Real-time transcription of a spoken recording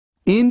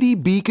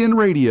Indie Beacon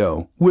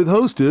Radio with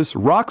hostess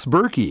Rox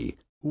Burkey.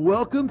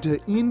 Welcome to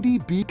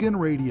Indie Beacon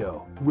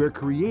Radio, where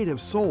creative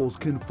souls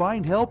can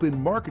find help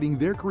in marketing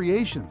their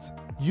creations.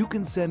 You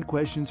can send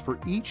questions for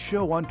each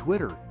show on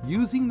Twitter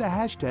using the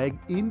hashtag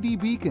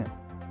IndieBeacon.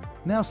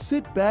 Now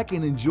sit back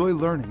and enjoy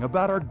learning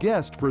about our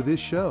guest for this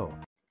show.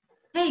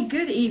 Hey,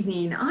 good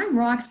evening. I'm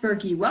Rox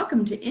Burkey.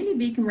 Welcome to Indie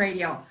Beacon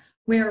Radio,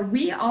 where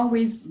we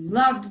always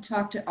love to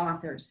talk to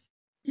authors.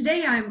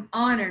 Today, I'm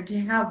honored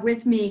to have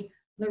with me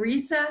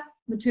Lauricia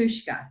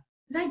Matuska.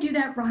 Did I do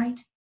that right?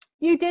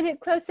 You did it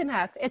close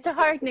enough. It's a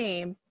hard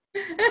name.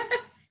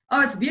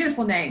 Oh, it's a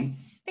beautiful name.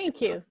 Thank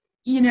you.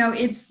 You know,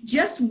 it's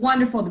just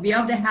wonderful to be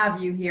able to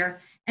have you here.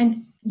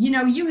 And, you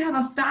know, you have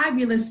a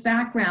fabulous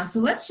background. So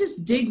let's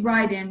just dig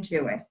right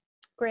into it.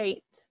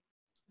 Great.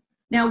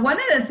 Now, one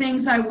of the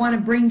things I want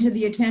to bring to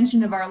the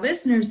attention of our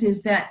listeners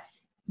is that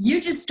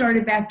you just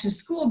started back to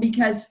school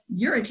because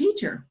you're a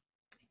teacher.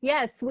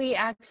 Yes, we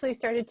actually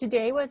started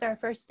today was our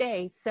first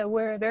day. So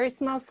we're a very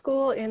small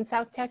school in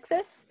South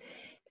Texas,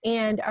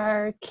 and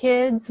our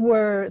kids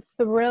were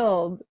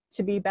thrilled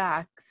to be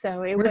back.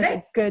 So it was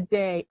a good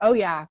day. Oh,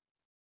 yeah.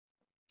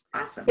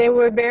 Awesome. They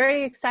were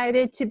very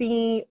excited to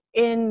be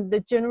in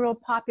the general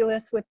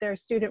populace with their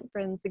student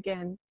friends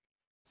again.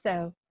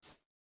 So.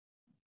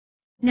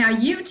 Now,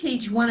 you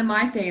teach one of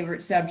my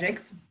favorite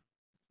subjects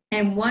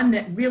and one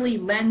that really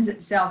lends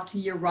itself to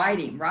your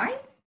writing,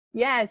 right?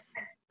 Yes.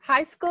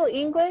 High school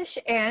English,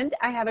 and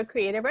I have a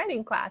creative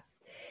writing class.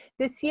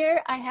 This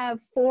year I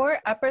have 4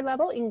 upper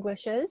level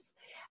Englishes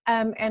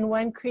and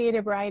 1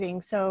 creative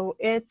writing. So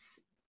it's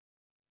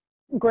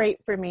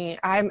great for me.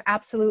 I'm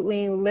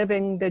absolutely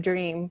living the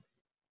dream.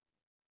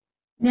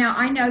 Now,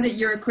 I know that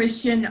you're a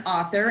Christian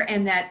author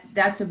and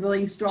that's a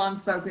really strong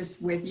focus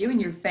with you, and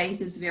your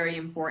faith is very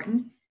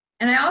important.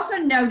 And I also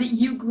know that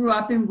you grew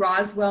up in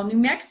Roswell, New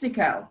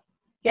Mexico.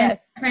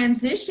 Yes. And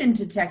transitioned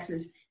to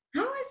Texas.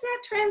 How has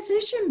that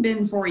transition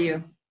been for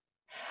you?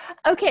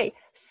 Okay,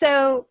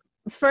 so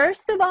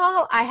first of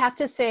all, I have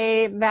to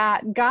say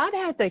that God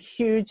has a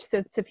huge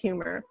sense of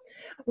humor.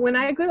 When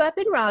I grew up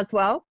in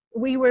Roswell,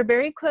 we were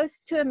very close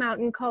to a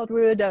mountain called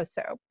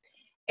Ruidoso.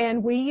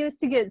 And we used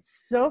to get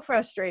so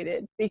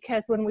frustrated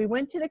because when we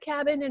went to the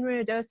cabin in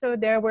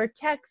Ruidoso, there were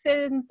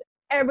Texans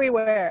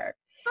everywhere.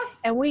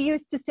 And we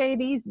used to say,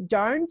 these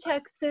darn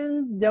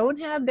Texans don't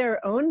have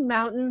their own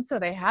mountains, so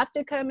they have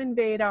to come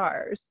invade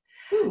ours.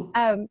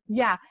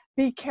 Yeah,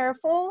 be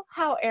careful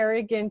how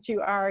arrogant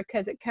you are,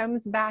 because it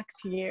comes back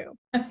to you.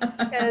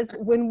 Because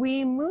when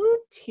we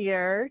moved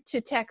here to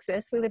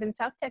Texas, we live in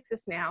South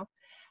Texas now,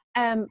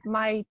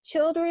 my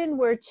children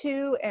were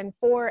 2 and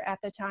 4 at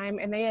the time,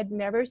 and they had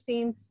never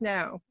seen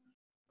snow.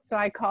 So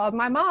I called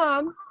my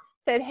mom,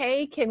 said,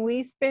 hey, can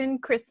we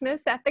spend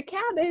Christmas at the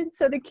cabin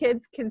so the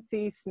kids can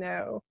see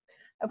snow?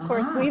 Of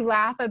course, we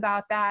laugh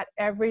about that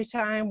every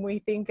time we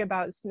think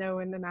about snow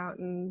in the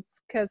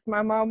mountains, because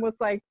my mom was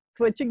like,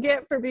 it's what you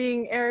get for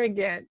being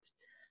arrogant.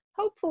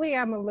 Hopefully,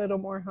 I'm a little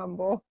more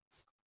humble.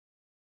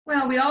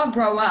 Well, we all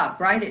grow up,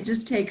 right? It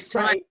just takes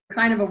time, Right.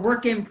 Kind of a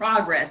work in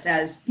progress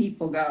as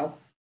people go.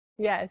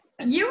 Yes.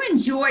 You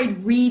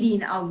enjoyed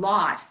reading a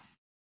lot.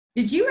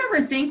 Did you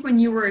ever think when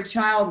you were a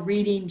child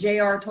reading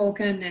J.R.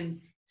 Tolkien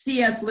and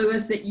C.S.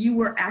 Lewis that you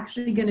were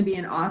actually going to be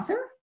an author?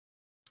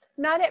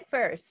 Not at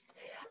first.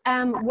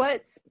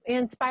 What's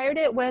inspired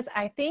it was,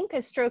 I think,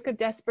 a stroke of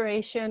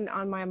desperation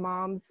on my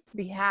mom's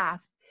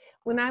behalf.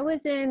 When I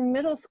was in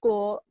middle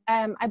school,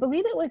 I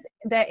believe it was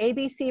the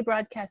ABC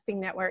Broadcasting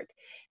Network,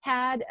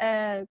 had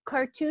a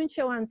cartoon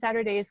show on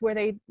Saturdays where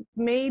they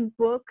made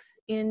books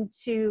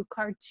into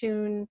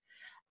cartoon,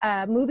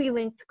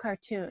 movie-length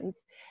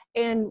cartoons.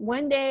 And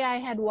one day I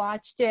had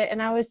watched it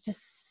and I was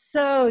just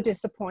so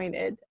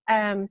disappointed.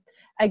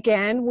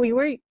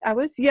 Again, I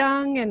was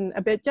young and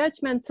a bit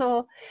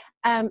judgmental.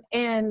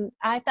 And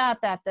I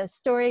thought that the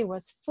story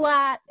was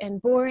flat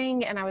and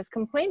boring. And I was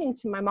complaining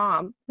to my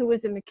mom, who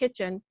was in the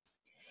kitchen.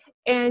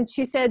 And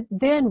she said,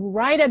 then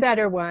write a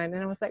better one.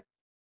 And I was like,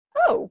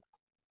 oh,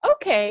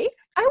 okay,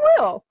 I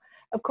will.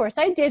 Of course,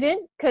 I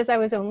didn't, because I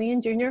was only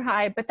in junior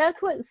high, but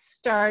that's what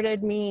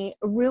started me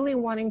really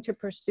wanting to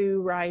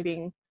pursue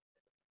writing.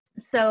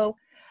 So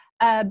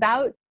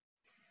about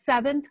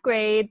 7th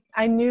grade,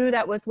 I knew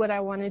that was what I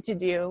wanted to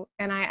do,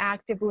 and I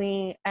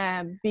actively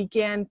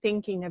began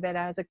thinking of it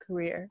as a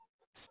career.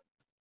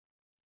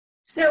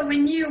 So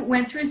when you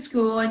went through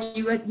school and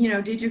you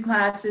did your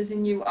classes,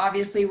 and you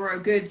obviously were a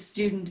good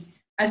student,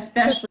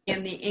 especially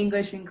in the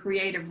English and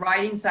creative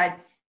writing side,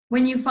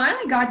 when you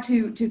finally got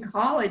to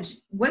college,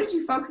 what did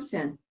you focus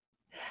in?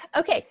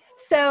 Okay,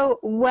 so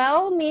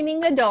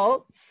well-meaning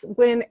adults,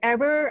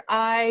 whenever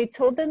I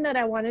told them that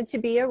I wanted to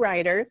be a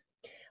writer,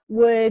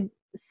 would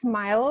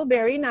smile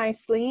very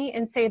nicely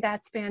and say,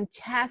 that's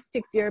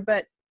fantastic, dear,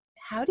 but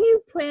how do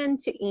you plan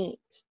to eat?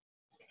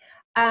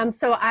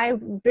 So I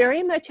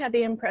very much had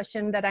the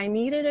impression that I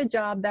needed a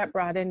job that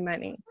brought in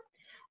money.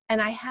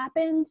 And I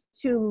happened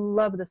to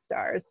love the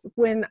stars.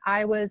 When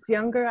I was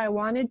younger, I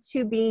wanted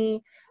to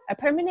be a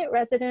permanent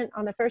resident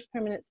on the first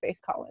permanent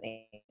space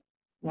colony.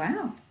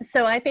 Wow.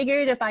 So I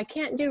figured if I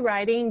can't do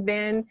writing,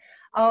 then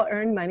I'll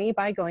earn money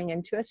by going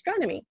into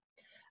astronomy.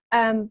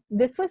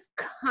 This was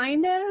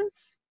kind of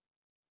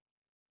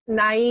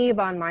naive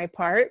on my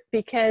part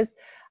because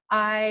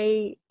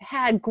I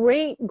had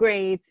great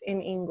grades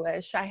in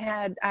English.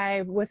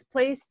 I was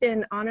placed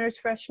in honors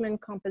freshman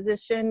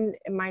composition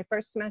in my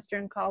first semester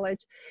in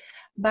college,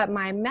 but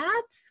my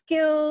math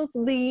skills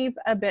leave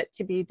a bit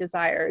to be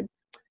desired.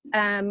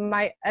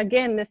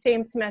 Again, the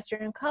same semester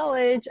in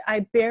college,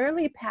 I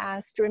barely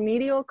passed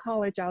remedial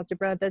college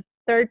algebra the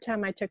third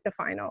time I took the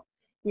final.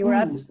 You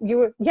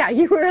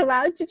were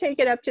allowed to take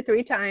it up to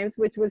 3 times,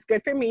 which was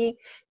good for me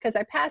because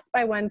I passed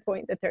by 1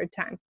 point the third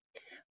time.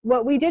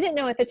 What we didn't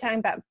know at the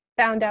time, but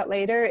found out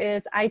later,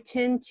 is I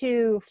tend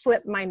to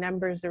flip my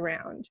numbers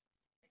around.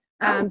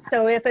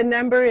 So if a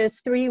number is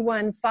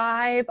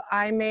 315,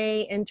 I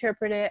may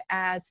interpret it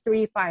as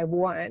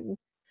 351.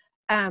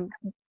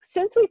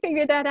 Since we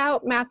figured that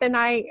out, math and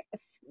I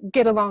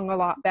get along a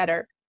lot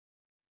better.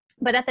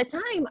 But at the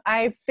time,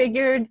 I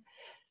figured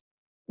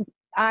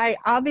I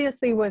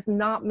obviously was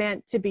not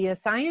meant to be a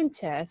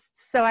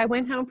scientist. So I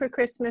went home for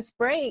Christmas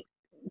break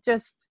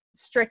just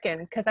stricken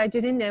because I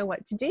didn't know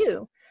what to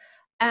do.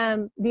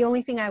 The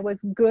only thing I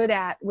was good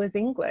at was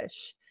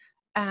English.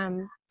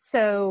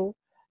 So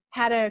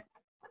had a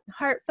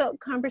heartfelt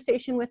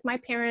conversation with my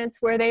parents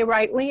where they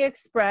rightly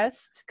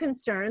expressed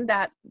concern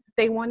that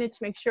they wanted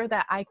to make sure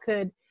that I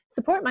could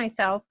support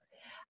myself.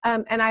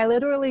 And I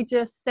literally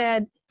just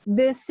said,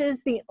 this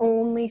is the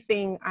only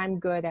thing I'm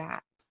good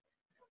at.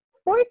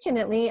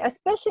 Fortunately,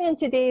 especially in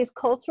today's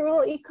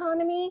cultural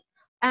economy,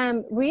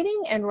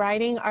 reading and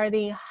writing are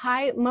the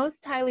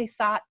most highly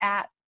sought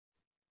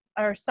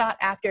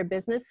after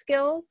business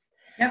skills.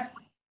 Yep.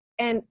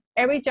 And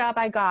every job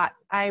I got,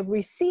 I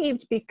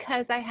received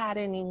because I had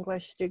an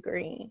English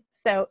degree.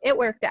 So it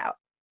worked out.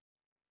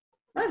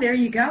 Well, there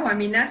you go. I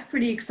mean, that's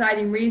pretty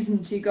exciting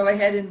reason to go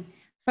ahead and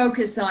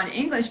focus on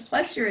English,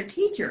 plus you're a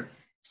teacher.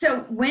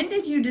 So when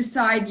did you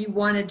decide you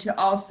wanted to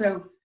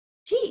also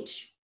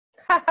teach?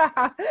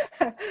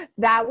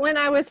 That one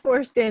I was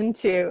forced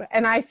into,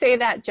 and I say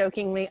that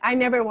jokingly. I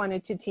never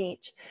wanted to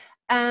teach.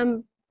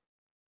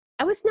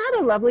 I was not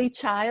a lovely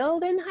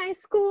child in high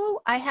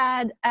school. I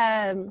had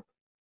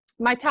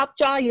my top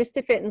jaw used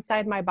to fit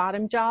inside my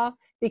bottom jaw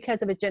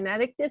because of a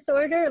genetic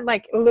disorder,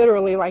 like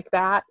literally like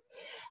that.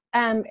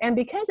 And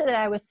because of that,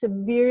 I was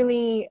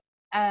severely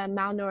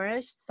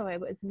malnourished. So I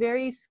was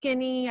very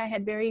skinny. I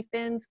had very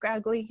thin,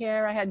 scraggly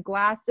hair. I had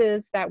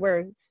glasses that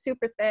were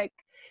super thick.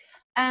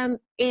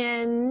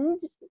 And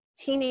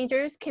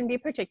teenagers can be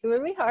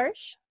particularly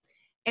harsh.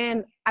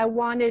 And I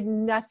wanted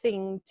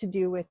nothing to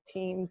do with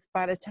teens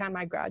by the time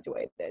I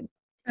graduated.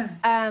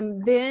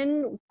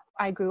 Then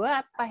I grew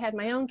up. I had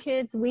my own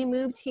kids. We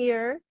moved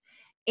here.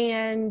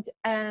 And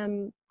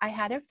I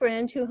had a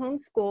friend who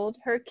homeschooled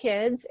her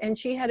kids. And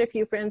she had a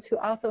few friends who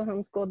also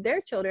homeschooled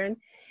their children.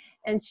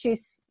 And she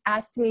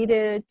asked me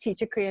to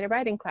teach a creative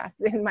writing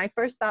class. And my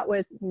first thought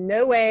was,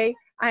 no way.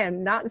 I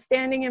am not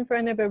standing in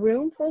front of a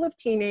room full of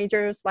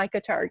teenagers like a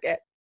target.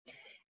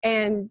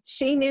 And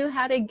she knew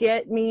how to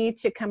get me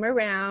to come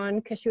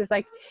around because she was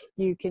like,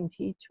 you can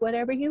teach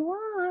whatever you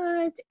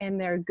want, and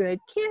they're good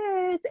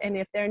kids. And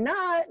if they're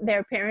not,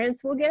 their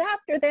parents will get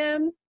after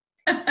them.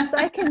 So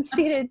I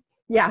conceded,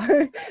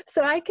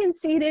 so I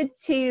conceded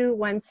to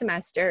 1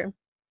 semester.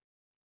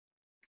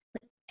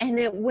 And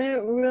it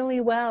went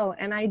really well.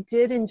 And I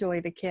did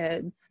enjoy the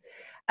kids.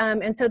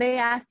 And so they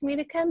asked me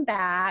to come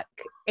back.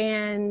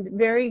 And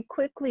very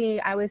quickly,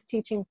 I was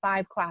teaching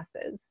 5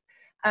 classes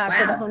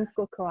for the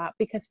homeschool co-op.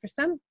 Because for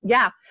some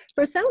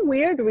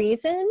weird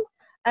reason,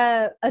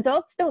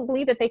 adults don't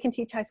believe that they can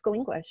teach high school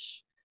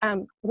English,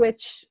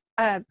 which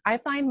I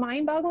find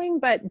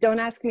mind-boggling, but don't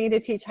ask me to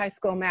teach high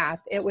school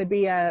math. It would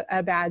be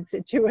a bad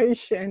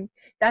situation.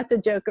 That's a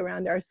joke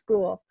around our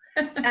school.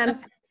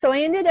 So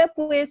I ended up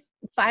with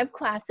 5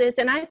 classes,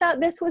 and I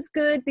thought this was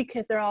good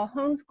because they're all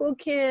homeschool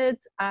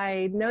kids.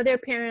 I know their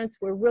parents,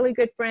 were really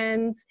good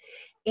friends,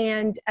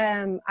 and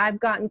I've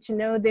gotten to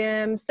know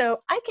them,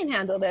 so I can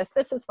handle this.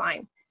 This is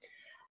fine.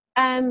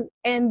 And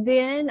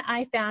then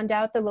I found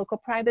out the local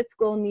private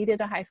school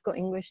needed a high school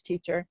English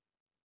teacher,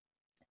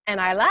 and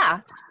I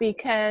laughed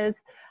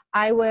because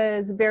I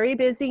was very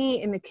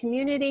busy in the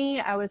community.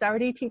 I was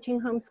already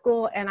teaching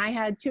homeschool, and I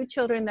had 2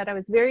 children that I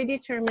was very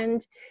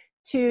determined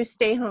to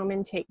stay home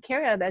and take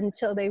care of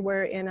until they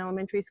were in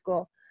elementary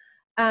school.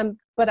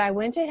 But I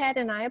went ahead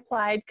and I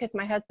applied because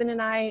my husband and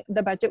I,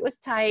 the budget was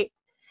tight,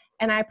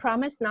 and I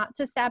promised not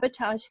to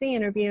sabotage the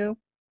interview.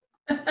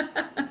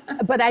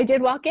 But I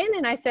did walk in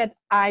and I said,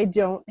 I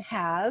don't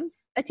have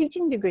a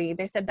teaching degree.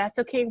 They said, that's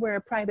okay, we're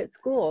a private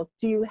school.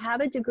 Do you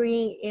have a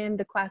degree in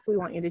the class we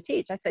want you to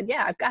teach? I said,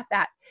 yeah, I've got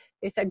that.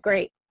 They said,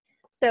 great.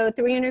 So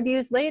 3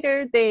 interviews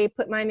later, they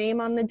put my name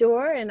on the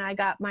door and I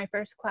got my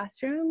first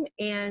classroom,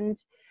 and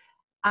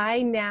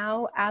I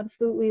now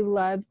absolutely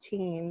love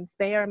teens.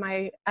 They are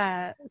my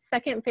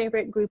second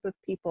favorite group of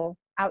people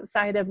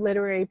outside of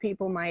literary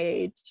people my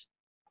age.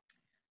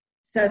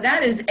 So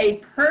that is a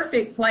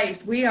perfect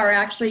place. We are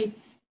actually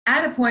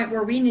at a point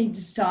where we need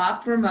to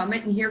stop for a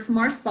moment and hear from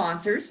our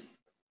sponsors.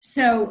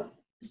 So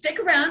stick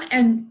around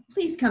and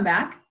please come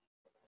back.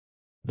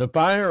 The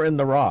Fire in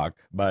the Rock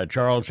by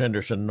Charles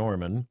Henderson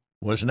Norman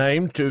was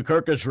named to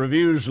Kirkus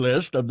Review's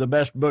list of the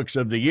best books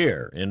of the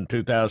year in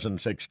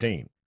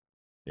 2016.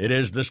 It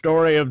is the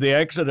story of the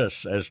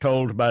Exodus as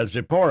told by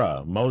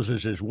Zipporah,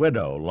 Moses'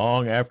 widow,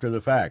 long after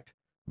the fact.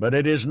 But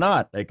it is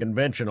not a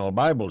conventional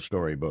Bible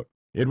storybook.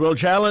 It will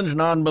challenge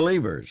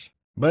non-believers,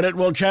 but it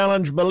will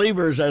challenge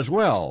believers as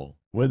well,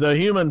 with a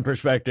human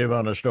perspective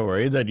on a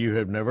story that you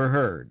have never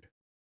heard.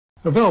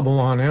 Available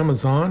on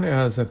Amazon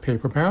as a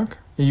paperback,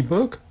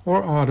 ebook,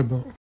 or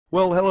Audible.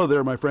 Well, hello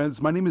there, my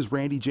friends. My name is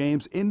Randy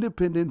James,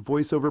 independent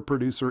voiceover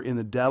producer in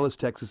the Dallas,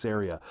 Texas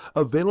area,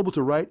 available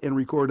to write and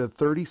record a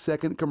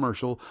 30-second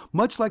commercial,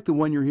 much like the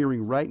one you're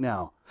hearing right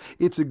now.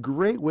 It's a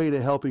great way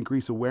to help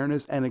increase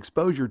awareness and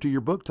exposure to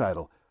your book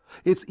title.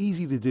 It's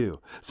easy to do.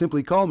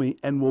 Simply call me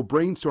and we'll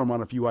brainstorm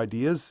on a few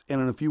ideas, and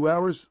in a few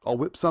hours, I'll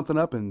whip something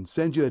up and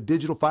send you a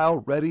digital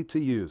file ready to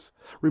use.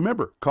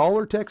 Remember, call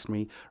or text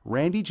me,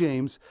 Randy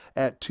James,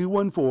 at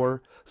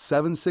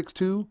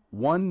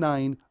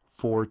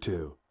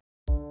 214-762-1942.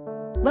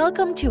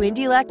 Welcome to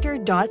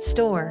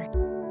IndieLector.store,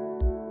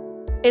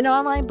 an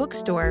online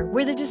bookstore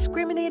where the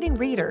discriminating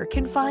reader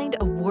can find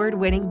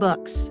award-winning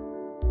books.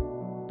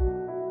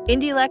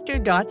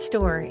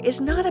 IndieLector.store is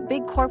not a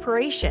big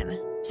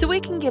corporation, so we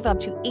can give up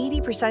to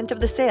 80% of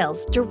the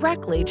sales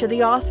directly to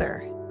the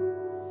author.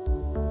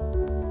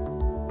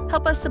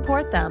 Help us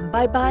support them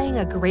by buying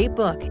a great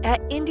book at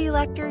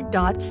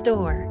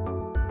IndieLector.store.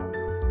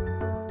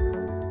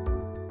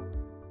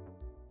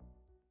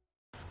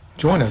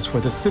 Join us for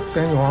the 6th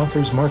Annual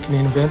Authors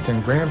Marketing Event in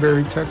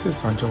Granbury,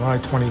 Texas on July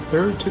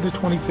 23rd to the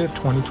 25th,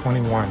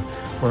 2021,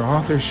 where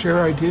authors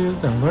share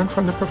ideas and learn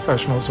from the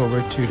professionals over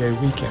a 2-day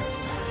weekend.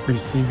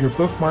 Receive your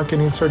book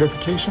marketing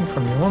certification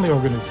from the only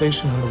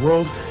organization in the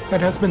world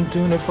that has been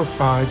doing it for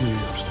 5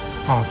 years,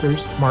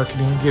 Authors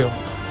Marketing Guild,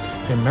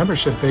 a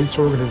membership-based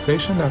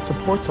organization that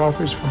supports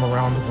authors from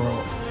around the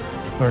world.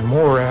 Learn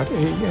more at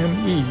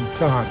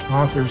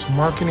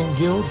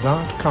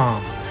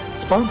ame.authorsmarketingguild.com.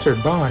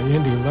 Sponsored by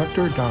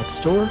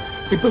IndieLector.store,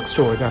 a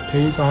bookstore that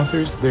pays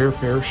authors their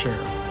fair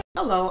share.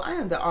 Hello, I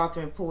am the author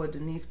and poet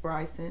Denise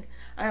Bryson.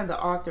 I am the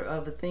author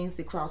of The Things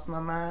That Cross My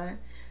Mind,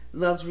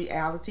 Love's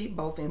Reality,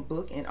 both in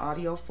book and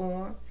audio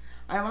form.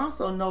 I am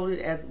also noted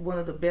as one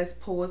of the best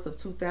poets of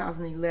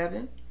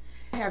 2011.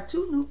 I have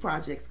 2 new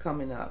projects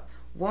coming up.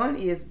 One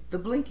is the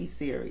Blinky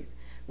series,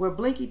 where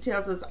Blinky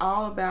tells us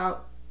all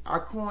about our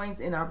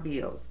coins and our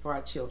bills for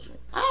our children.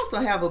 I also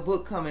have a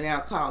book coming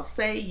out called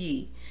Say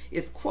Ye.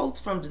 It's quotes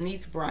from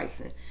Denise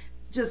Bryson,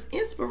 just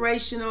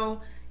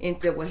inspirational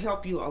and that will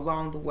help you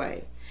along the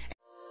way.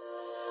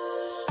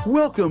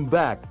 Welcome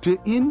back to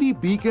Indie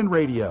Beacon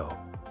Radio.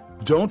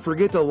 Don't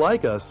forget to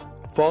like us,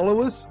 follow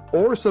us,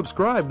 or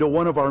subscribe to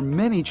one of our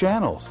many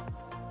channels.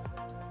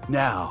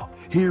 Now,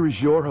 here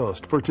is your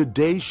host for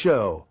today's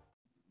show.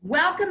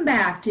 Welcome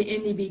back to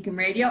Indie Beacon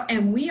Radio,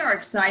 and we are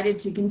excited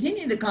to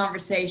continue the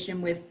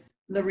conversation with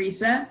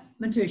Lauricia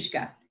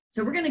Matuska.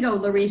 So we're going to go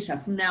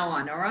Lauricia from now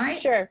on, all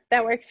right? Sure,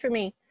 that works for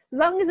me, as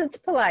long as it's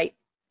polite.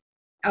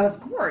 Oh,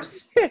 of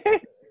course.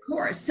 Of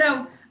course.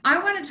 So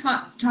I want to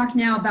talk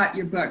now about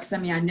your books. I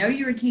mean, I know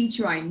you're a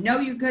teacher. I know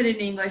you're good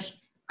at English.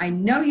 I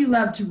know you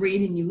love to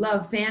read and you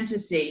love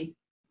fantasy.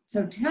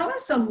 So tell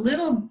us a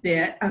little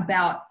bit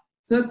about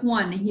Book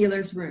 1, The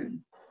Healer's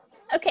Rune.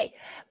 Okay.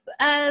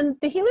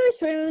 The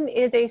Healer's Rune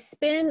is a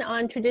spin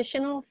on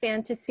traditional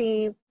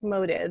fantasy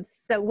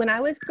motives. So when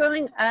I was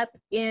growing up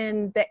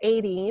in the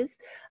 80s,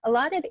 a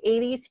lot of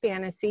 80s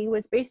fantasy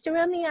was based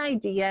around the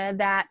idea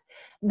that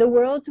the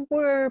worlds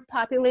were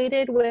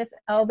populated with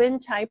elven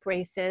type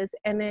races,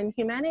 and then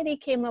humanity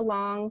came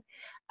along,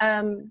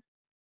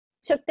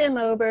 took them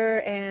over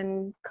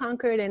and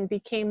conquered and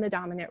became the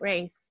dominant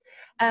race.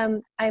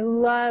 I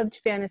loved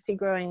fantasy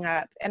growing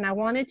up, and I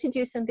wanted to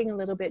do something a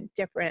little bit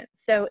different.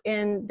 So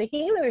in the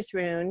Healer's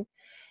Rune,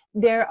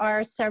 there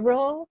are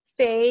several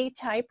Fae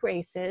type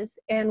races,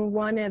 and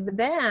one of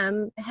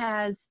them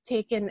has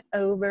taken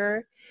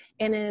over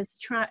and has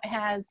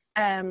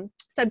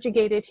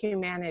subjugated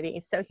humanity.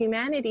 So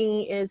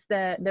humanity is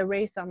the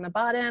race on the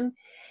bottom,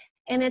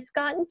 and it's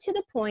gotten to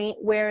the point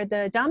where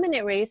the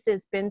dominant race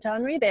is bent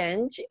on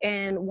revenge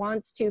and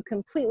wants to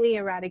completely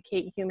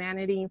eradicate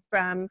humanity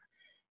from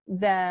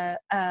the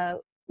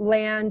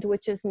land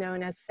which is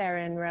known as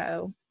Saren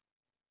Row.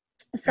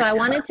 So I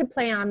wanted to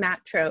play on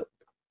that trope.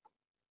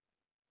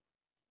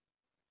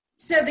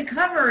 So the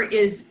cover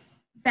is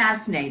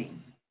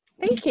fascinating.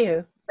 Thank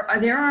you.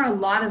 There are a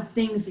lot of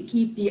things that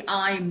keep the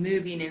eye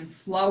moving and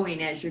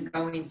flowing as you're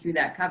going through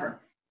that cover.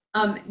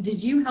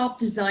 Did you help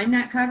design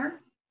that cover?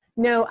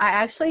 No, I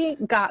actually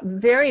got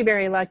very,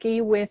 very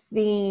lucky with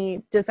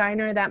the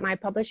designer that my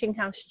publishing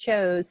house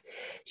chose.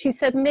 She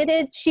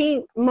submitted,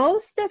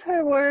 most of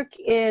her work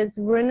is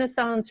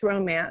Renaissance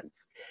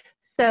romance,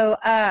 so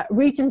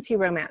Regency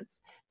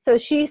romance. So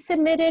she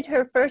submitted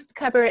her first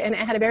cover and it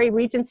had a very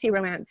Regency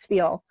romance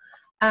feel.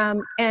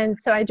 And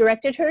so I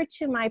directed her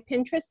to my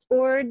Pinterest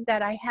board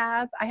that I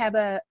have. I have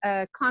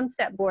a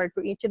concept board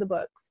for each of the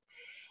books.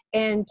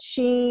 And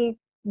she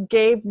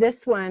gave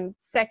this one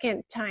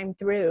second time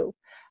through.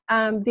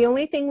 The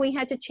only thing we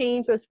had to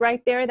change was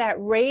right there, that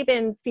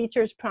raven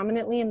features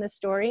prominently in the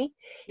story.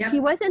 Yep. He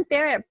wasn't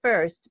there at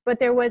first, but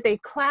there was a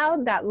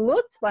cloud that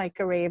looked like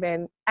a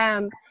raven.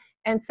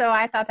 And so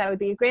I thought that would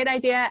be a great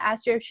idea.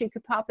 Asked her if she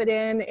could pop it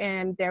in,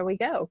 and there we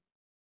go.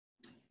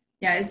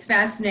 Yeah, it's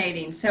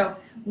fascinating. So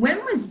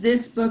when was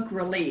this book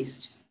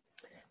released?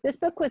 This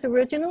book was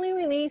originally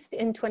released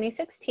in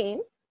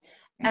 2016.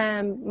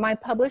 My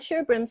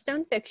publisher,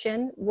 Brimstone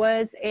Fiction,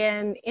 was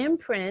an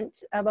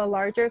imprint of a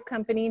larger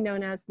company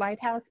known as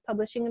Lighthouse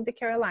Publishing of the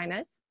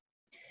Carolinas.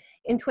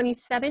 In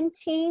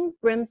 2017,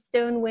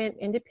 Brimstone went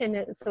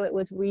independent, so it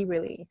was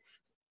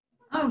re-released.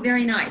 Oh,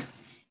 very nice.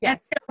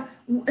 Yes. And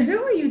so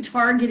who are you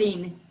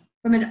targeting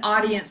from an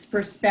audience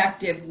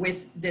perspective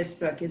with this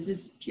book? Is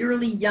this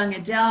purely young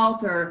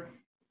adult, or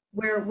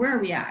where are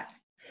we at?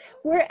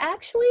 We're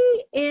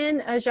actually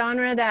in a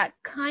genre that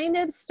kind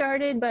of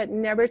started but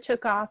never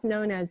took off,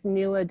 known as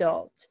new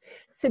adult.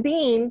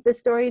 Sabine, the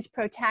story's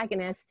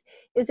protagonist,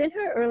 is in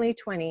her early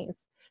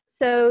 20s.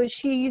 So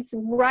she's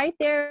right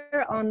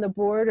there on the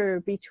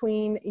border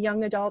between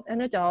young adult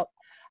and adult.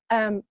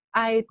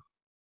 I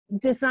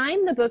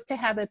designed the book to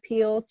have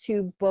appeal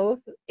to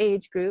both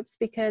age groups,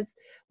 because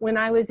when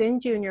I was in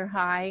junior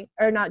high,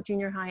 or not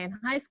junior high, in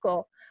high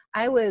school,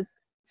 I was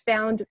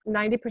found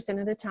 90%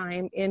 of the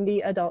time in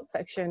the adult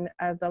section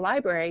of the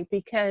library,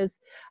 because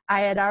I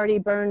had already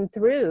burned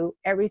through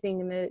everything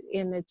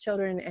in the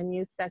children and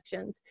youth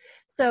sections.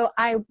 So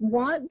I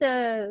want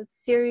the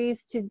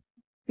series to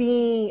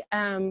be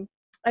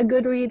a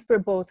good read for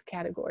both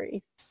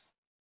categories.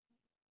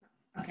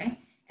 Okay,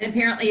 and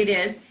apparently it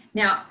is.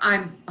 Now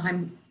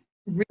I'm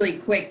really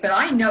quick, but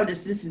I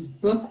noticed this is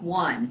book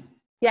 1.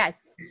 Yes.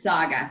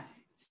 Saga.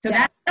 So Yes.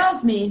 that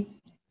tells me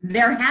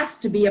there has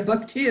to be a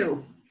book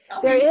 2.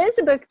 There is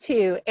a book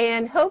 2,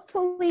 and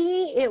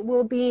hopefully it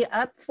will be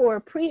up for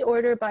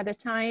pre-order by the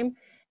time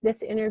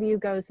this interview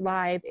goes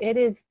live. It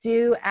is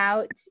due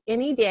out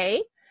any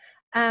day,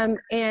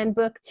 and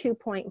book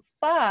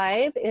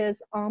 2.5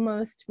 is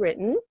almost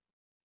written.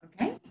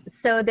 Okay.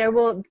 So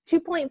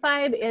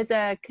 2.5 is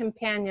a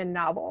companion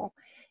novel.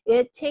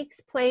 It takes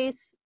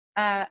place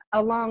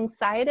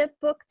alongside of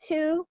book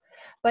 2,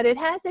 but it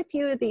has a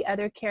few of the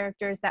other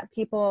characters that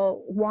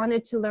people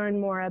wanted to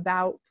learn more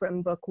about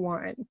from book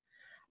 1.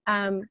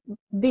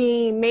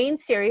 The main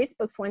series,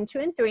 books 1, 2,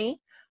 and 3,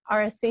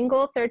 are a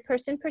single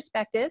third-person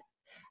perspective.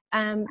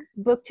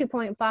 Book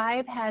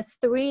 2.5 has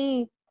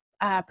 3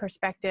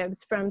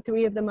 perspectives from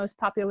 3 of the most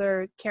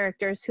popular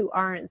characters who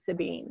aren't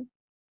Sabine.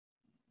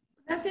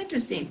 That's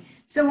interesting.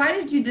 So why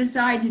did you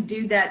decide to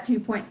do that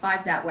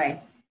 2.5 that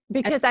way?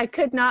 Because I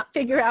could not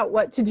figure out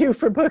what to do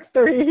for book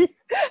 3.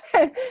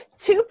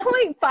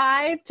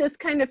 2.5 just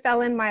kind of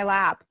fell in my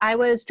lap. I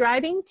was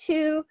driving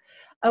to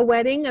a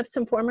wedding of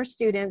some former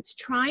students,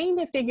 trying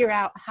to figure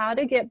out how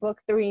to get book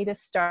 3 to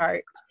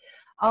start.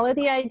 All of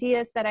the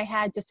ideas that I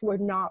had just were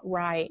not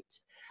right.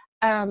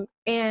 And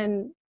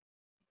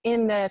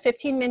in the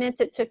 15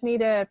 minutes it took me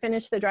to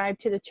finish the drive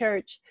to the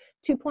church,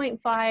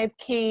 2.5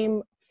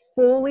 came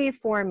fully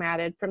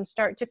formatted from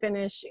start to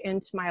finish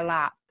into my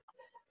lap.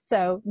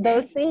 So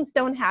those things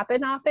don't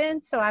happen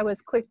often, so I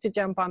was quick to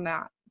jump on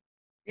that.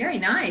 Very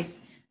nice.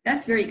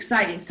 That's very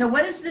exciting. So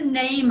what is the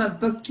name of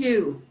book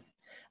 2?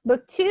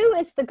 Book 2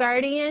 is The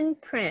Guardian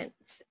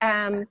Prince.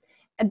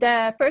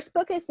 The first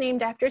book is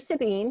named after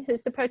Sabine,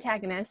 who's the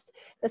protagonist.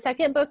 The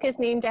second book is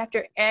named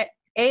after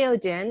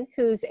Eowyn,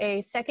 who's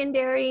a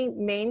secondary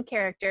main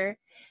character.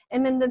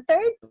 And then the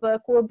third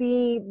book will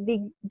be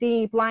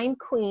the Blind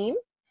Queen,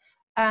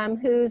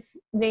 who's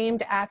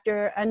named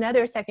after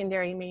another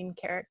secondary main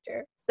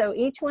character. So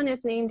each one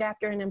is named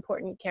after an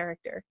important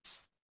character.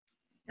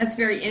 That's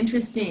very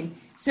interesting.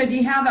 So do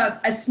you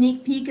have a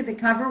sneak peek at the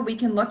cover we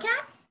can look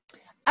at?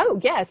 Oh,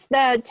 yes.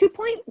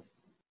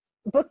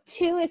 Book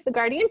 2 is The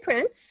Guardian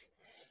Prince,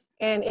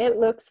 and it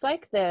looks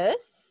like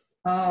this.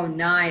 Oh,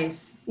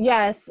 nice.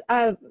 Yes.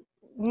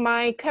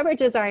 My cover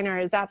designer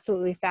is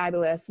absolutely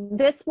fabulous.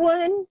 This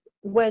one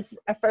was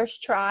a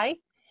first try,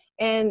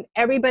 and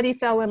everybody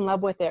fell in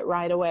love with it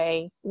right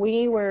away.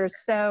 We were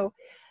so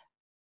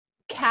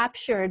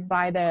captured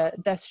by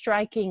the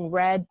striking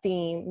red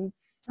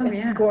themes. Oh,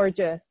 it's yeah.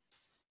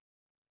 gorgeous.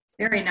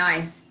 Very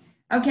nice.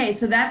 Okay,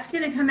 so that's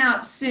going to come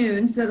out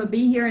soon, so it'll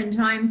be here in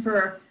time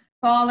for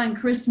fall and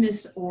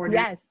Christmas orders.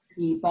 Yes.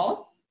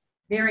 People.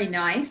 Very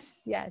nice.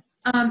 Yes.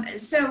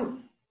 So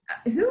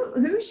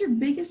who's your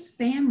biggest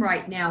fan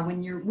right now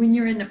when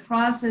you're in the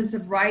process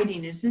of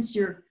writing? Is this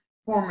your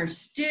former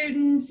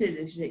students?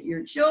 Is it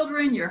your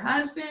children, your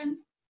husband?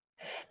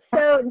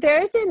 So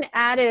there's an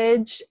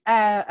adage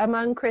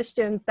among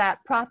Christians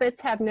that prophets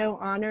have no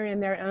honor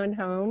in their own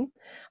home.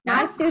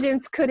 My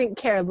students couldn't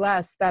care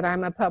less that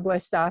I'm a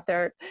published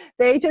author.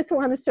 They just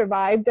want to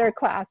survive their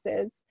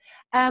classes.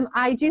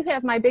 I do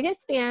have, my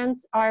biggest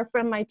fans are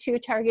from my 2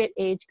 target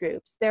age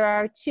groups. There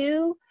are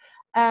 2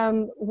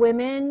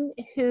 women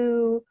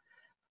who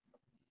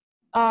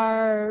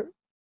are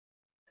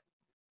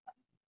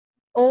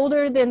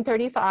older than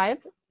 35.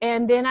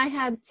 And then I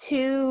have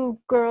two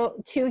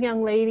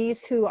young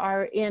ladies who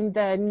are in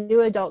the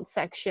new adult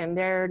section.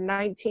 They're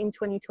 19,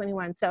 20,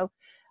 21. So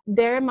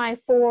they're my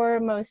 4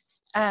 most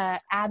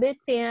avid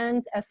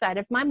fans aside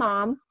of my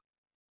mom.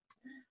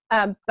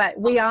 But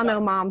we all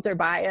know moms are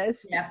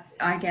biased. Yeah,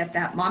 I get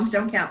that. Moms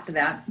don't count for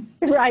that.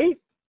 Right?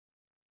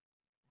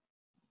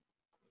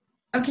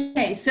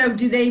 Okay, so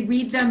do they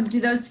read them?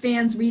 Do those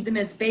fans read them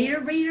as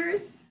beta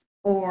readers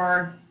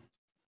or?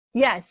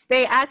 Yes,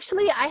 they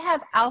actually, I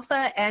have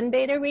alpha and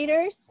beta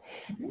readers.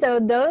 So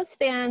those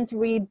fans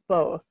read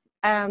both.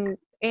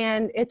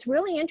 And it's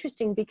really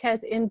interesting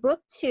because in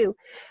book 2,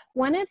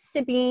 one of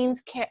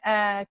Sabine's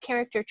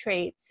character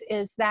traits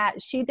is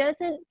that she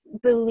doesn't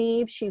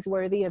believe she's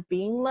worthy of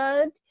being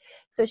loved.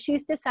 So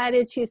she's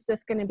decided she's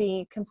just going to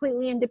be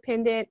completely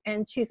independent,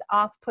 and she's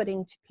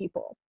off-putting to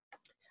people.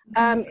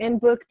 In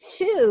book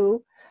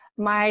 2,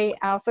 my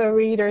alpha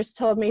readers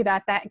told me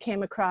that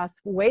came across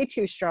way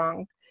too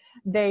strong.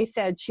 They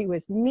said she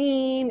was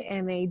mean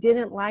and they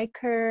didn't like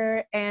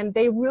her, and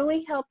they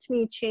really helped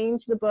me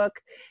change the book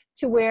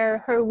to where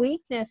her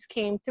weakness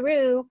came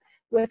through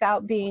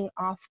without being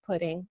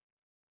off-putting.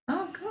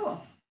 Oh,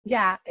 cool.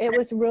 Yeah, it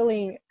was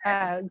really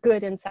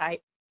good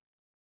insight.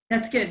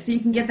 That's good. So you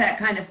can get that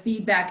kind of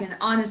feedback and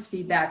honest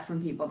feedback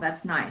from people.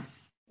 That's nice.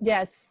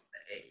 Yes.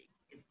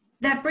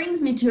 That brings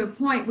me to a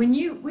point when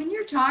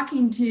you're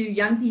talking to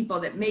young people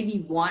that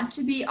maybe want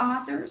to be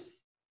authors.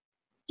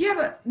 Do you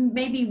have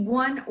maybe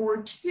 1 or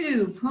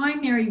 2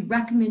 primary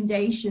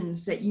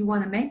recommendations that you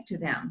want to make to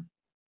them?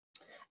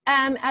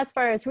 As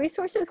far as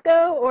resources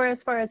go, or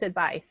as far as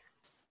advice?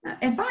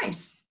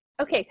 Advice.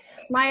 Okay,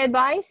 my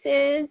advice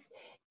is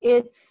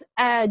it's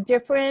a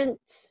different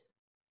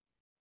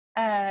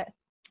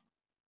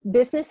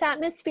business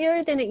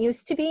atmosphere than it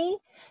used to be.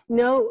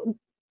 No,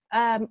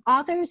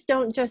 authors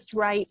don't just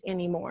write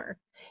anymore.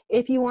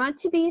 If you want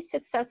to be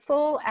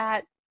successful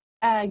at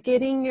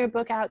getting your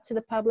book out to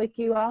the public,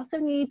 you also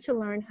need to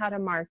learn how to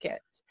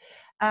market.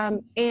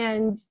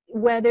 And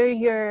whether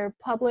you're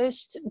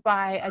published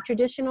by a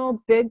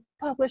traditional big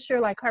publisher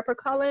like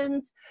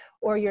HarperCollins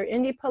or you're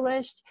indie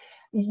published,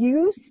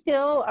 you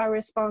still are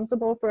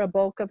responsible for a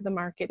bulk of the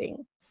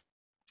marketing.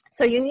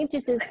 So you need to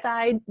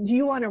decide, do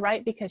you want to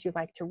write because you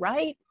like to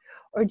write,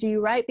 or do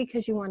you write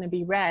because you want to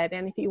be read?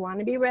 And if you want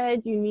to be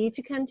read, you need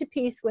to come to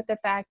peace with the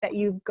fact that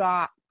you've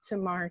got to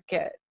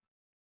market.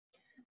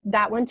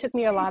 That one took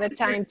me a lot of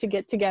time to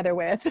get together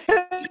with.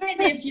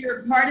 Even if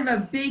you're part of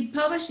a big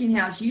publishing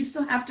house, you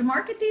still have to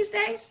market these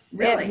days?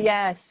 Really?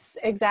 Yes,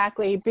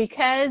 exactly.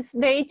 Because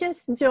they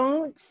just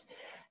don't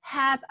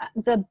have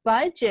the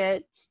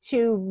budget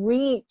to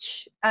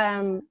reach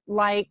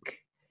like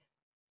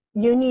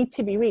you need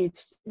to be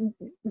reached.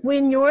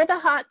 When you're the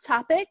hot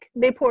topic,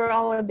 they pour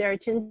all of their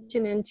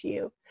attention into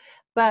you.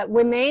 But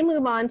when they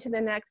move on to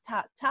the next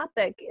hot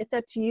topic, it's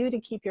up to you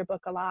to keep your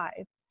book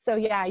alive. So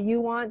yeah,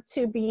 you want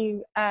to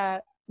be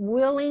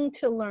willing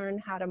to learn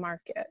how to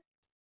market.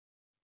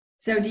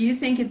 So do you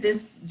think at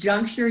this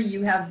juncture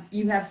you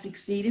have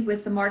succeeded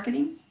with the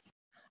marketing?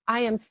 I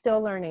am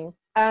still learning.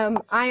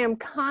 I am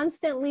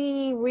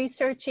constantly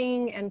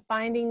researching and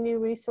finding new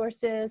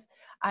resources.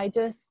 I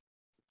just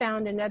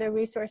found another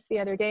resource the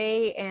other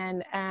day,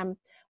 and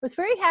was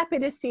very happy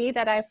to see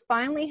that I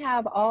finally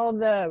have all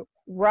the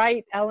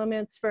right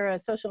elements for a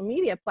social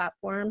media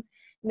platform.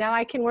 Now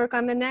I can work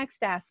on the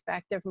next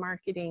aspect of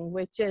marketing,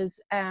 which is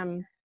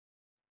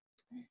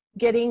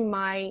getting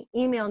my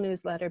email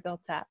newsletter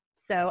built up.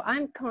 So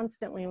I'm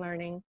constantly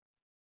learning.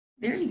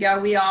 There you go.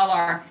 We all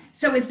are.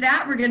 So with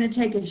that, we're going to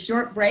take a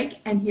short break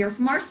and hear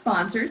from our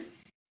sponsors.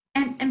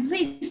 And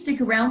please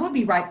stick around. We'll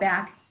be right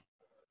back.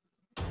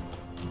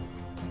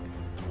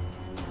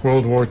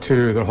 World War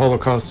II, the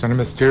Holocaust and a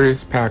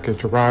mysterious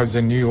package arrives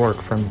in New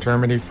York from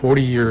Germany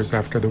 40 years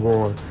after the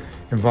war,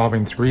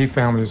 involving 3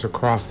 families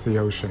across the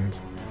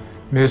oceans.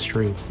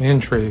 Mystery,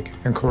 intrigue,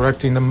 and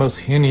correcting the most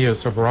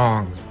heinous of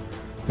wrongs.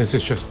 This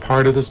is just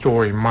part of the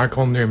story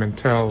Michael Newman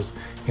tells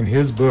in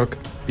his book,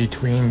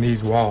 Between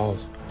These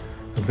Walls.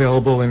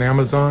 Available in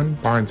Amazon,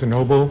 Barnes &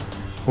 Noble,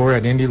 or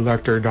at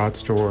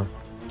indielector.store.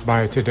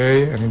 Buy it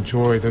today and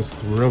enjoy this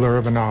thriller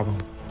of a novel.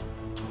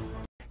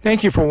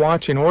 Thank you for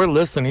watching or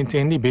listening to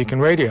Indie Beacon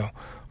Radio.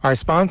 Our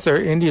sponsor,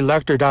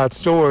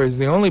 indielector.store, is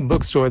the only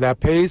bookstore that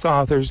pays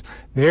authors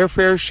their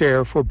fair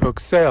share for book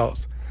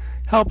sales.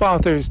 Help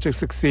authors to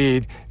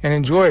succeed and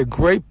enjoy a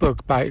great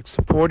book by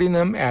supporting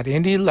them at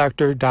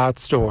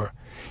indielector.store.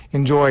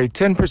 Enjoy a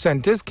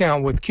 10%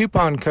 discount with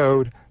coupon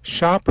code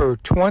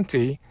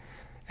SHOPPER20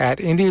 at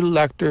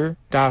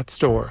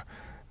indielector.store.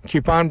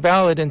 Coupon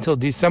valid until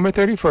December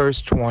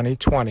 31st,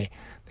 2020.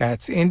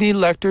 That's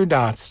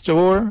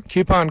indielector.store,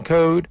 coupon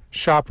code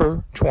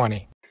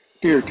SHOPPER20.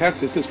 Dear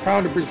Texas is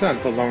proud to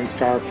present the Lone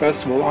Star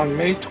Festival on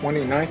May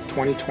 29,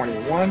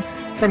 2021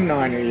 from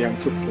 9 a.m.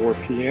 to 4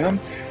 p.m.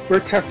 where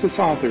Texas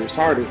authors,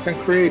 artists, and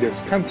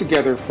creatives come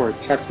together for a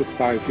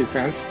Texas-sized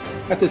event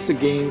at the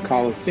Seguin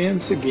Coliseum,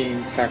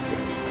 Seguin,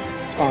 Texas.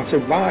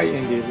 Sponsored by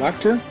Indie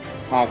Lecter,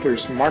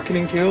 Authors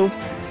Marketing Guild,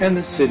 and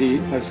the City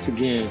of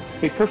Seguin.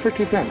 A perfect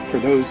event for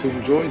those who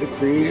enjoy the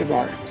creative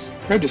arts.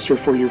 Register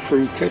for your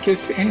free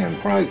tickets and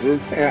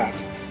prizes at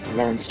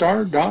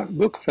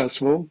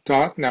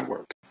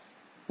lonestar.bookfestival.network.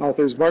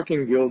 Authors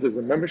Marketing Guild is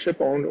a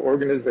membership-owned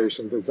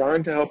organization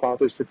designed to help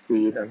authors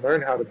succeed and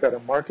learn how to better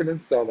market and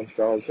sell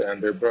themselves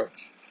and their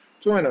books.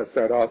 Join us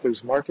at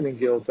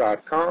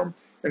authorsmarketingguild.com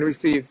and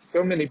receive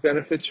so many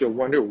benefits you'll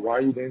wonder why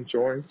you didn't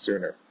join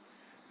sooner.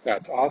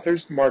 That's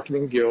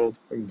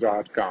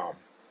authorsmarketingguild.com.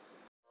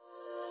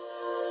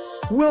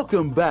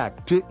 Welcome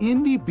back to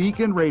Indie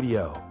Beacon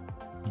Radio.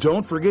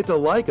 Don't forget to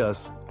like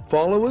us,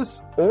 follow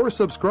us, or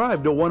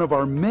subscribe to one of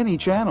our many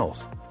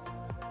channels.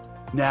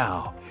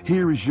 Now,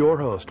 here is your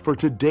host for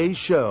today's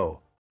show.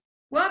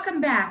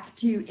 Welcome back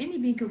to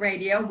Indie Beacon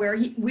Radio, where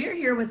we're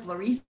here with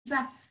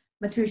Lauricia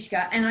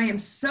Matuska, and I am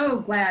so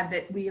glad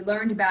that we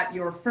learned about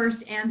your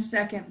first and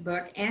second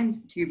book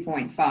and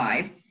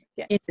 2.5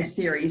 in the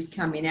series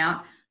coming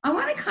out. I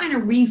want to kind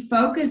of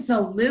refocus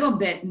a little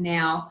bit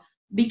now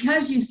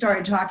because you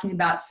started talking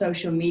about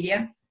social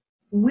media.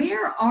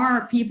 Where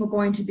are people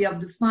going to be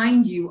able to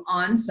find you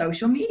on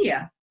social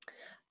media?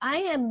 I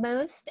am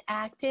most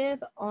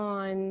active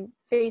on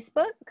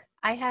Facebook.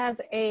 I have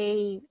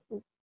a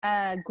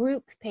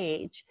group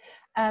page.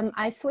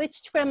 I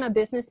switched from a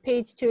business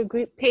page to a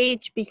group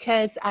page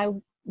because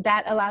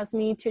that allows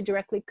me to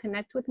directly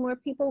connect with more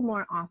people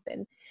more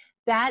often.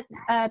 That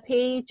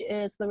page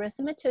is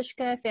Lauricia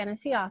Matuska,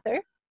 Fantasy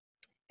Author,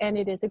 and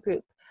it is a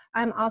group.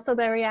 I'm also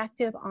very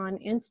active on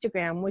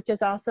Instagram, which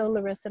is also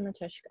Lauricia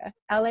Matuska,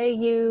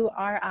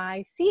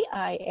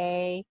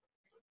 LauriciaMatuska.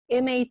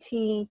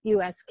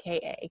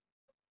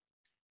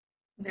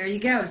 There you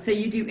go. So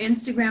you do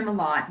Instagram a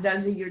lot.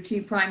 Those are your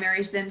two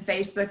primaries, then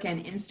Facebook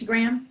and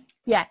Instagram?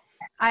 Yes.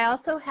 I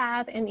also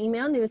have an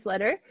email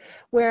newsletter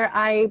where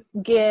I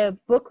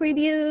give book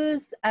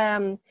reviews,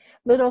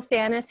 little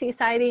fantasy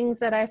sightings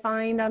that I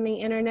find on the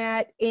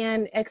internet,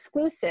 and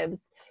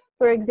exclusives.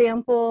 For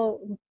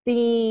example,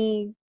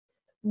 the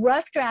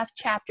rough draft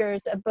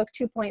chapters of book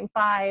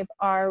 2.5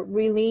 are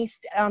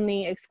released on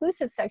the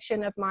exclusive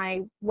section of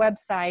my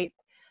website,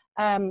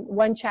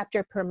 one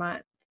chapter per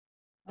month.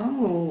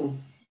 Oh.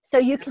 So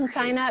you can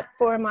sign up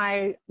for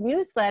my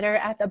newsletter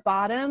at the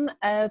bottom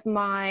of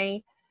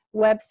my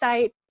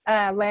website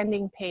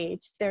landing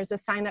page. There's a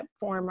sign up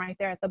form right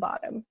there at the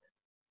bottom.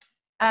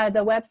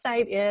 The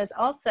website is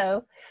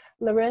also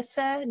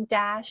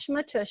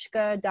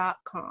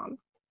lauricia-matuska.com.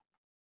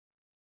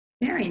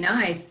 Very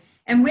nice.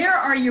 And where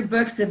are your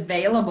books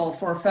available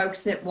for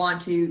folks that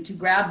want to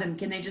grab them?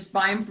 Can they just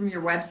buy them from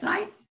your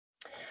website?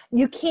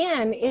 You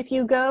can. If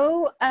you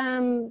go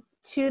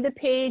to the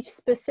page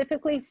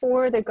specifically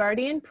for the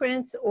Guardian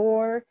Prince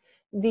or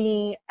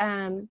the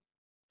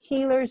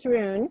Healer's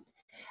Rune,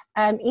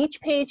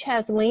 each page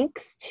has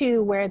links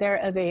to where they're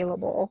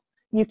available.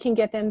 You can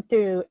get them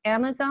through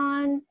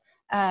Amazon,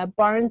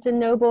 Barnes &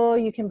 Noble.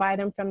 You can buy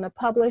them from the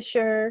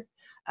publisher.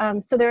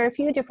 So there are a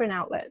few different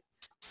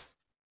outlets.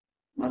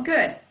 Well,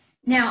 good.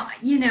 Now,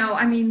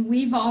 I mean,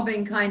 we've all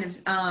been kind of,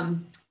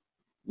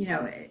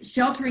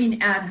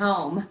 sheltering at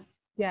home.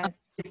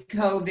 Yes. With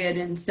COVID.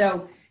 And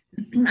so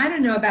I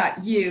don't know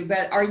about you,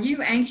 but are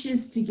you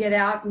anxious to get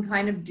out and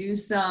kind of do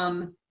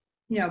some,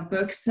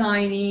 book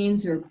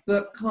signings or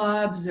book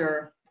clubs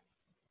or?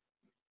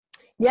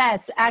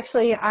 Yes,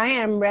 actually, I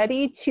am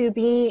ready to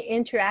be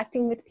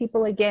interacting with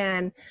people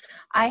again.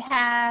 I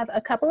have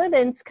a couple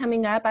events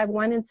coming up. I have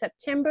one in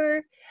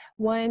September,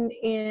 one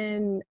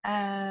in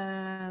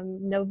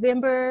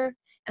November,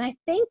 and I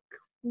think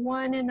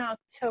one in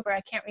October. I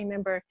can't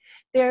remember.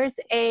 There's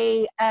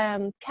a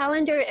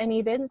calendar and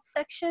events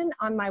section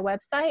on my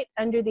website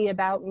under the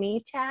About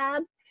Me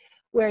tab,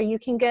 where you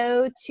can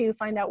go to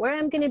find out where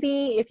I'm going to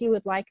be. If you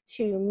would like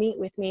to meet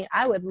with me,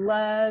 I would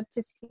love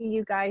to see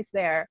you guys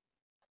there.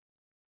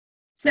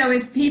 So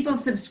if people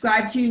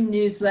subscribe to your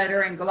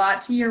newsletter and go out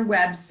to your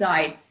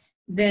website,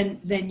 then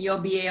you'll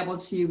be able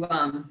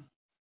to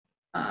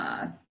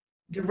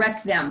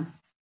direct them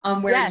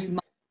on where you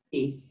might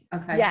be.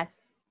 Okay.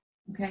 Yes.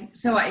 Okay.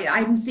 So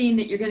I'm seeing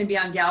that you're going to be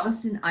on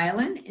Galveston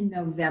Island in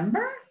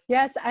November.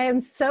 Yes, I am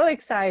so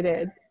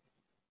excited.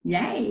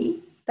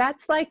 Yay.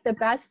 That's like the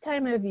best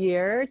time of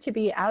year to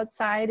be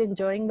outside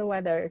enjoying the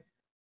weather.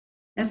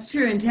 That's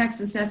true. In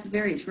Texas, that's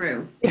very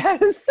true.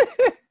 Yes.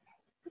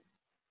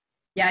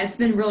 Yeah, it's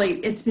been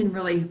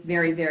really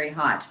very, very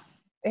hot.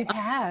 It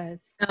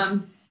has.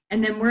 And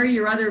then where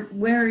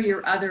are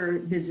your other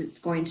visits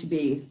going to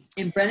be?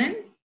 In Brennan?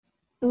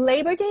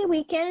 Labor Day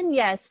weekend,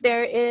 yes.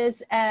 There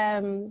is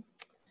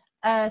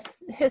a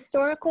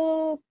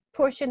historical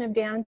portion of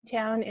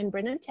downtown in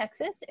Brennan,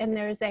 Texas, and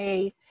there's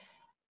the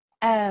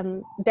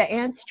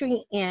Ann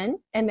Street Inn,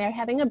 and they're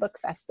having a book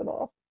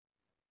festival.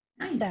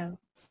 Nice. So,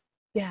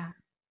 yeah.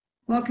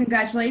 Well,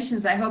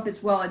 congratulations. I hope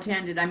it's well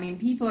attended. I mean,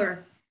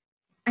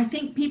 I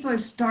think people are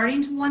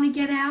starting to want to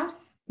get out.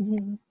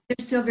 Mm-hmm.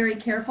 they're still very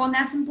careful, and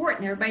that's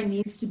important. Everybody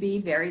needs to be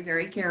very,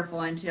 very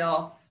careful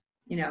until,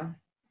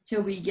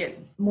 till we get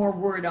more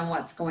word on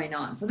what's going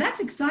on. So that's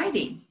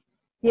exciting.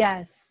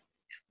 Yes.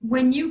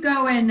 When you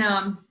go and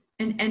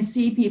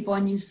see people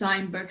and you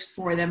sign books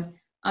for them,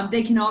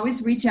 they can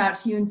always reach out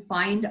to you and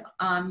find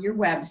your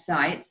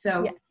website.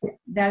 So yes.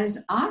 That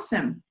is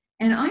awesome.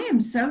 And I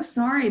am so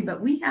sorry, but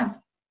we have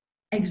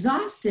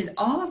exhausted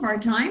all of our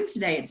time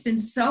today. It's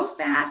been so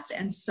fast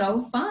and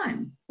so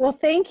fun. Well,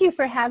 thank you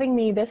for having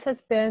me. This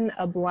has been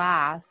a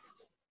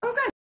blast. Oh,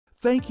 good.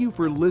 Thank you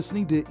for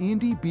listening to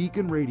Indie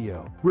Beacon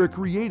Radio, where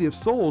creative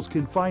souls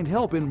can find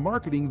help in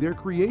marketing their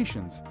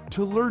creations.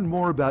 To learn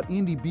more about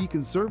Indie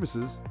Beacon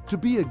services, to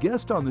be a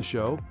guest on the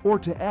show, or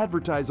to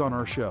advertise on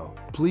our show,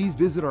 please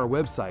visit our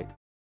website.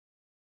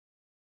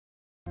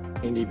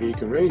 Indie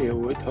Beacon Radio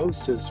with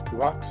hostess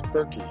Rox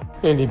Burkey.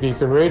 Indie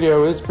Beacon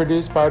Radio is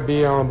produced by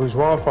B. Allen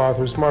Bourgeois for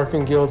Authors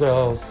Marketing Guild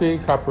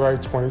LLC,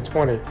 copyright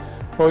 2020.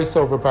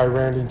 Voiceover by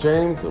Randy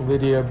James,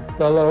 Lydia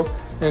Bello,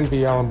 and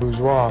B. Allen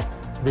Bourgeois.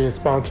 To be a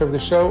sponsor of the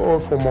show or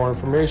for more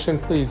information,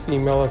 please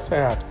email us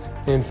at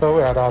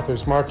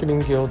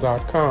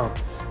info@authorsmarketingguild.com.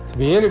 To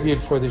be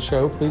interviewed for the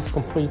show, please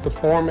complete the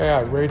form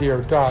at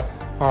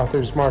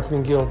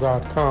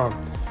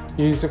radio.authorsmarketingguild.com.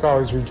 Music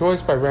Always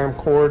Rejoice by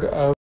Ramcord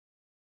of